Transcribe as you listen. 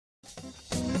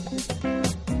My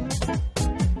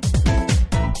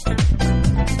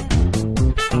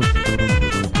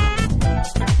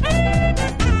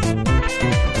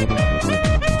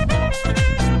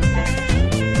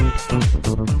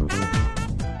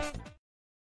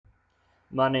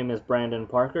name is Brandon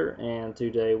Parker, and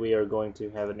today we are going to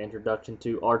have an introduction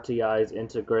to RTI's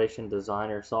Integration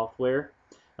Designer software,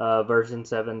 version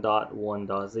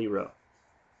 7.1.0.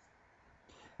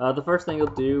 The first thing you'll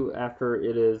do after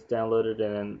it is downloaded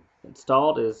and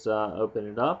installed is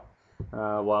open it up.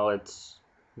 While it's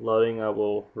loading, I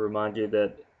will remind you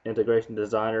that Integration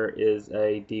Designer is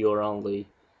a dealer-only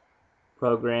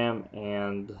program,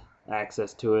 and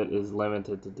access to it is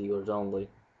limited to dealers only.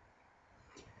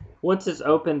 Once it's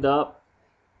opened up,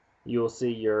 you'll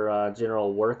see your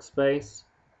general workspace.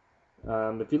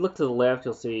 If you look to the left,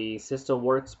 you'll see System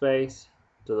Workspace.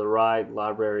 To the right,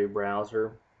 Library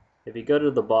Browser. If you go to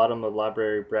the bottom of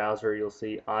Library Browser, you'll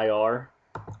see IR,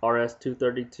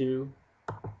 RS-232,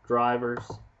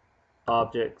 Drivers,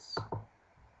 Objects,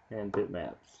 and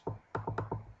Bitmaps.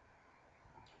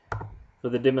 For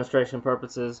the demonstration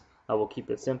purposes, I will keep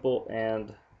it simple,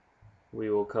 and we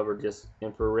will cover just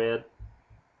infrared.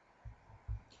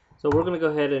 So we're going to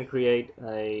go ahead and create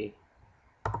a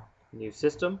new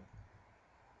system.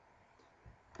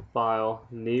 File,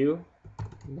 New,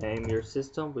 name your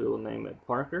system. We will name it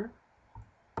Parker.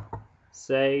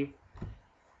 Save,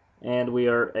 and we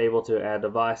are able to add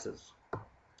devices.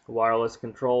 Wireless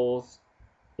controls,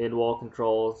 in-wall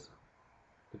controls,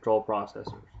 control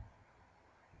processors.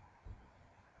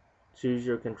 Choose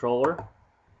your controller.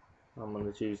 I'm going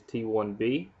to choose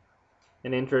T1B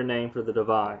and enter a name for the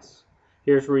device.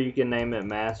 Here's where you can name it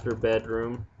master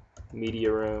bedroom,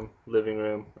 media room, living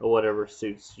room, or whatever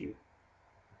suits you.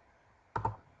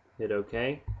 Hit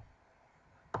OK.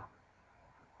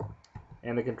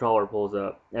 And the controller pulls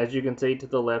up. As you can see to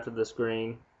the left of the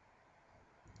screen,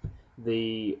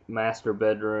 the master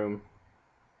bedroom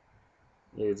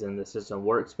is in the system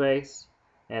workspace,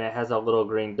 and it has a little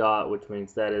green dot, which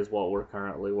means that is what we're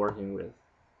currently working with.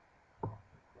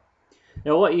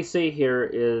 Now what you see here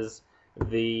is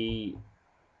the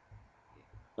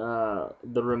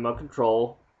remote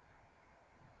control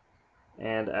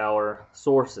and our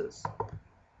sources.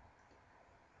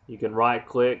 You can right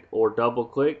click or double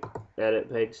click,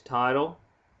 edit page title,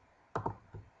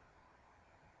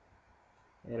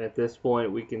 and at this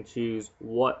point we can choose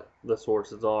what the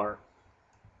sources are.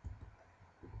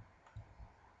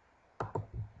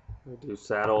 We'll do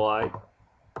satellite,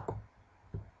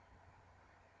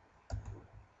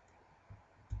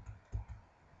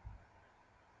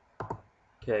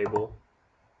 cable,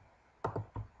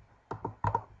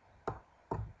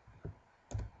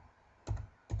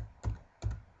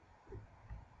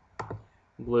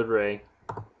 Blu-ray,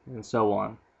 and so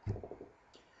on.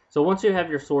 So once you have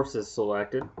your sources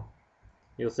selected,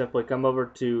 you'll simply come over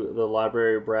to the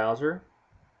library browser,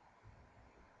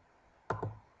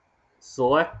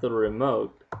 select the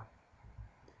remote,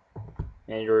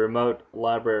 and your remote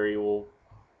library will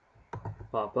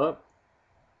pop up.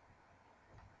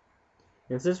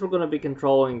 And since we're going to be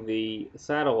controlling the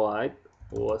satellite,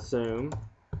 we'll assume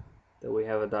that we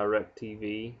have a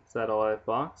DirecTV satellite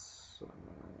box.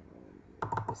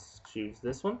 Let's choose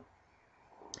this one.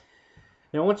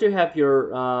 Now once you have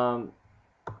your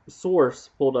source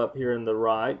pulled up here in the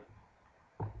right,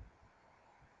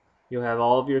 you'll have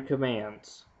all of your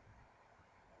commands.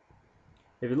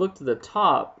 If you look to the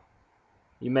top,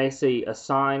 you may see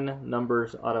assign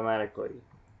numbers automatically.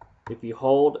 If you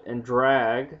hold and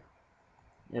drag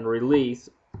and release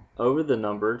over the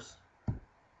numbers,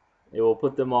 it will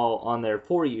put them all on there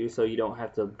for you, so you don't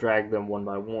have to drag them one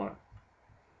by one.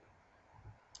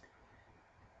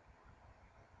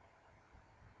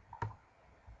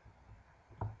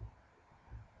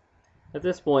 At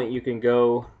this point, you can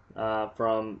go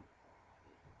from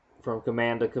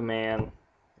command to command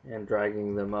and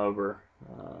dragging them over.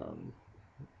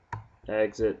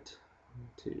 Exit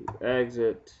to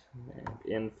exit, and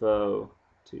info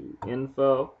to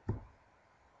info.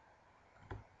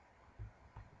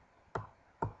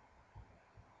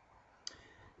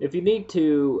 If you need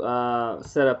to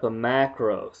set up a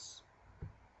macros,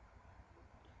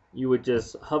 you would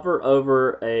just hover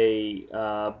over a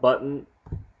button.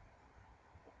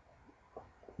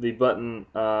 The button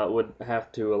would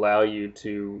have to allow you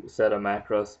to set a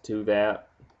macros to that.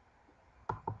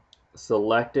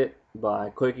 Select it by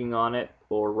clicking on it,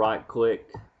 or right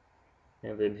click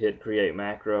and then hit create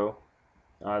macro,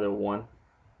 either one.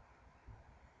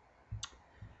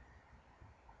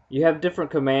 You have different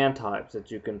command types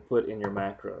that you can put in your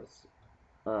macros.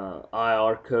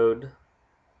 IR code,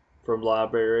 from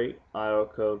library, IO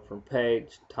code from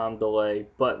page, time delay,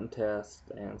 button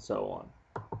test, and so on.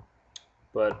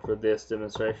 But for this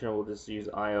demonstration, we'll just use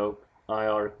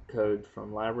IR code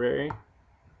from library.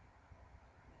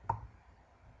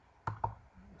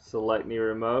 Select new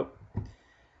remote.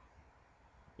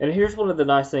 And here's one of the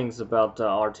nice things about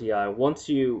RTI. Once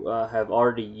you have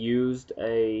already used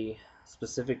a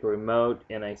specific remote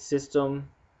in a system,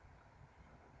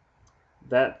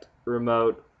 that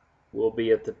remote will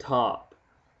be at the top.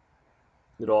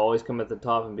 It'll always come at the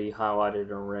top and be highlighted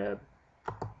in red.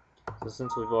 So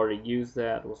since we've already used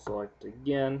that, we'll select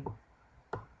again.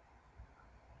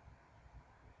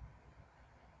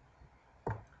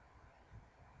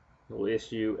 We'll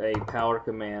issue a power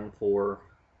command for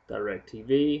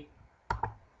DirecTV.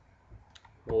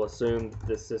 We'll assume that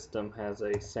this system has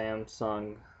a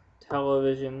Samsung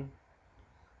television.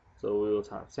 So we will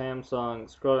type Samsung,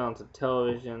 scroll down to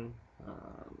television.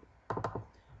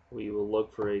 We will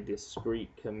look for a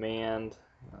discrete command,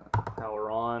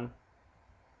 power on,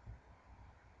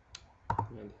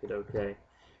 and hit OK.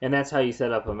 And that's how you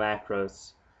set up a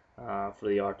macros for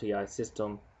the RTI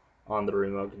system on the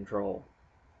remote control.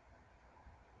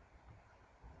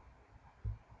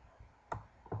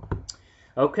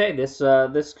 Okay,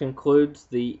 this concludes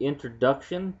the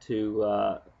introduction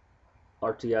to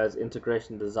RTI's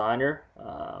Integration Designer.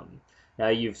 Now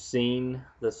you've seen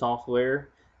the software.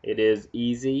 It is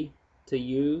easy to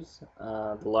use.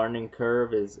 The learning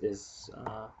curve is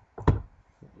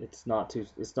it's not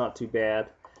too bad.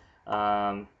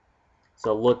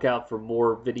 So look out for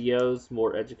more videos,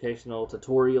 more educational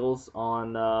tutorials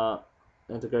on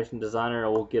Integration Designer,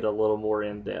 and we'll get a little more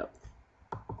in depth.